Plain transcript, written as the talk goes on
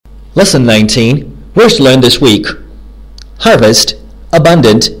Lesson 19, words learned this week. Harvest,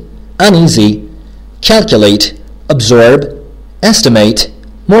 abundant, uneasy, calculate, absorb, estimate,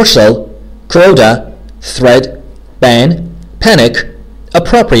 morsel, quota, thread, ban, panic,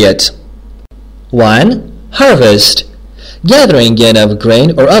 appropriate. 1. Harvest, gathering in of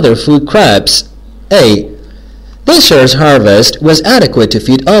grain or other food crops. A. This year's harvest was adequate to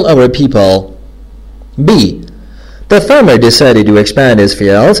feed all our people. B. The farmer decided to expand his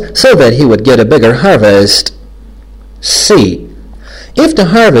fields so that he would get a bigger harvest. C. If the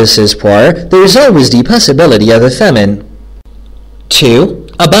harvest is poor, there is always the possibility of a famine. 2.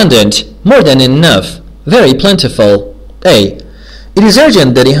 Abundant, more than enough, very plentiful. A. It is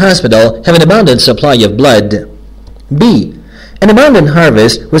urgent that the hospital have an abundant supply of blood. B. An abundant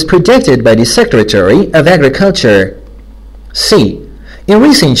harvest was predicted by the Secretary of Agriculture. C. In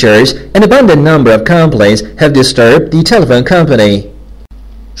recent years, an abundant number of complaints have disturbed the telephone company.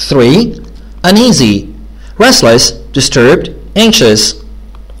 3. Uneasy, restless, disturbed, anxious.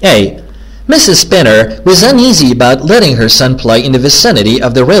 A. Mrs. Spinner was uneasy about letting her son play in the vicinity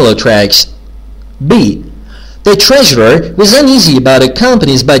of the railroad tracks. B. The treasurer was uneasy about a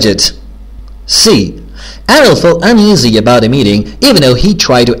company's budget. C. Adol felt uneasy about a meeting even though he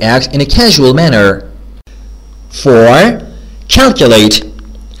tried to act in a casual manner. 4. Calculate.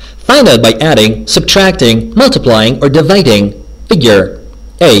 Find out by adding, subtracting, multiplying, or dividing. Figure.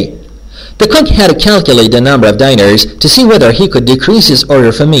 A. The cook had to calculate the number of diners to see whether he could decrease his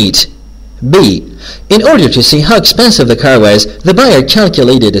order for meat. B. In order to see how expensive the car was, the buyer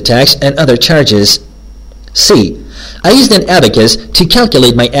calculated the tax and other charges. C. I used an abacus to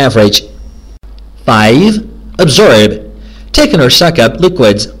calculate my average. 5. Absorb. Take in or suck up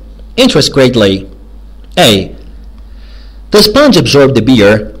liquids. Interest greatly. A. The sponge absorbed the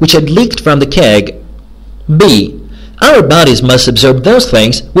beer which had leaked from the keg. B. Our bodies must absorb those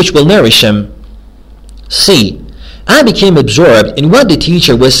things which will nourish them. C. I became absorbed in what the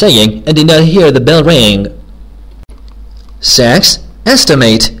teacher was saying and did not hear the bell ring. 6.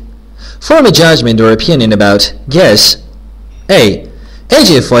 Estimate. Form a judgment or opinion about. Guess. A.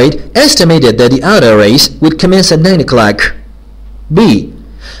 A.J. Foyt estimated that the auto race would commence at 9 o'clock. B.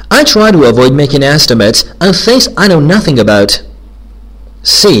 I try to avoid making estimates on things I know nothing about.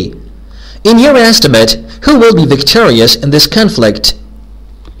 C. In your estimate, who will be victorious in this conflict?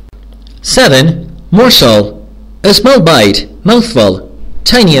 7. Morsel. A small bite, mouthful,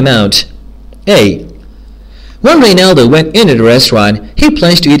 tiny amount. A. When Reynaldo went into the restaurant, he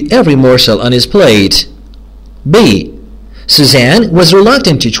pledged to eat every morsel on his plate. B. Suzanne was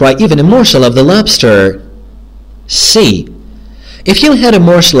reluctant to try even a morsel of the lobster. C. If you had a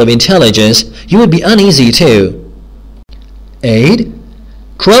morsel of intelligence, you would be uneasy too. 8.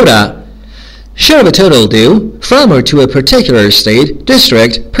 Quota. Share of a total due from or to a particular state,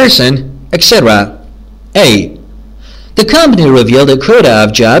 district, person, etc. A. The company revealed a quota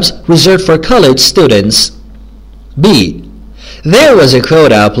of jobs reserved for college students. B. There was a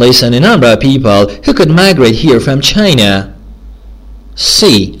quota placed on a number of people who could migrate here from China.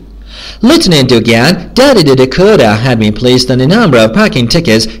 C. Lieutenant Dugan doubted that a quota had been placed on the number of parking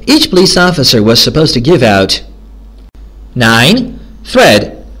tickets each police officer was supposed to give out. 9.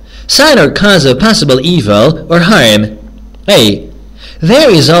 Threat. Sign or cause of possible evil or harm. A. There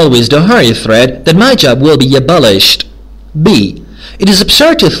is always the horrid threat that my job will be abolished. B. It is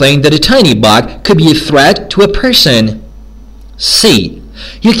absurd to think that a tiny bug could be a threat to a person. C.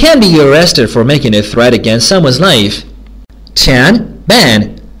 You can be arrested for making a threat against someone's life. 10.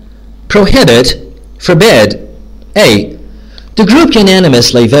 Ban. Prohibit, forbid. A. The group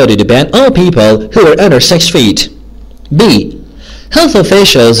unanimously voted to ban all people who are under 6 feet. B. Health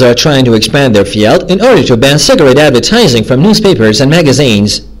officials are trying to expand their field in order to ban cigarette advertising from newspapers and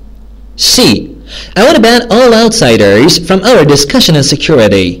magazines. C. I want to ban all outsiders from our discussion on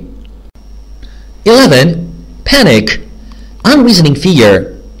security. 11. Panic. Unreasoning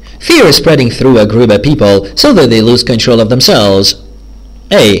fear. Fear is spreading through a group of people so that they lose control of themselves.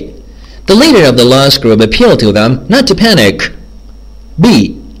 A. The leader of the lost group appealed to them not to panic.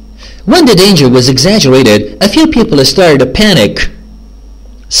 B. When the danger was exaggerated, a few people started to panic.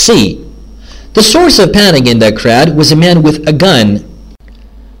 C. The source of panic in that crowd was a man with a gun.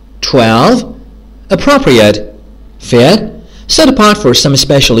 12. Appropriate. Fit. Set apart for some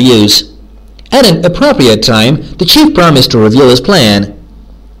special use. At an appropriate time, the chief promised to reveal his plan.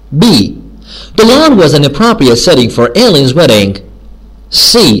 B. The lawn was an appropriate setting for Alien's wedding.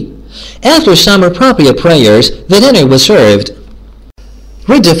 C. After some appropriate prayers, the dinner was served.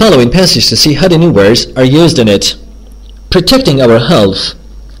 Read the following passage to see how the new words are used in it. Protecting our health.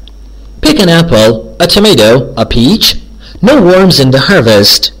 Pick an apple, a tomato, a peach. No worms in the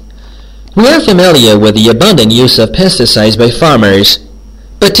harvest. We are familiar with the abundant use of pesticides by farmers,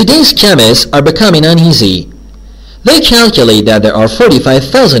 but today's chemists are becoming uneasy. They calculate that there are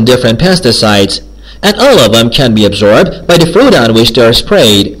 45,000 different pesticides, and all of them can be absorbed by the fruit on which they are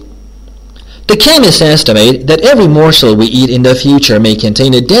sprayed. The chemists estimate that every morsel we eat in the future may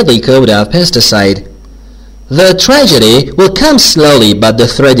contain a deadly coating of pesticide. The tragedy will come slowly, but the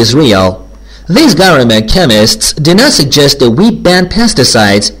threat is real. These government chemists do not suggest that we ban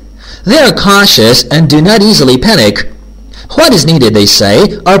pesticides. They are cautious and do not easily panic. What is needed, they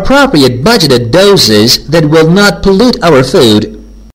say, are appropriate budgeted doses that will not pollute our food.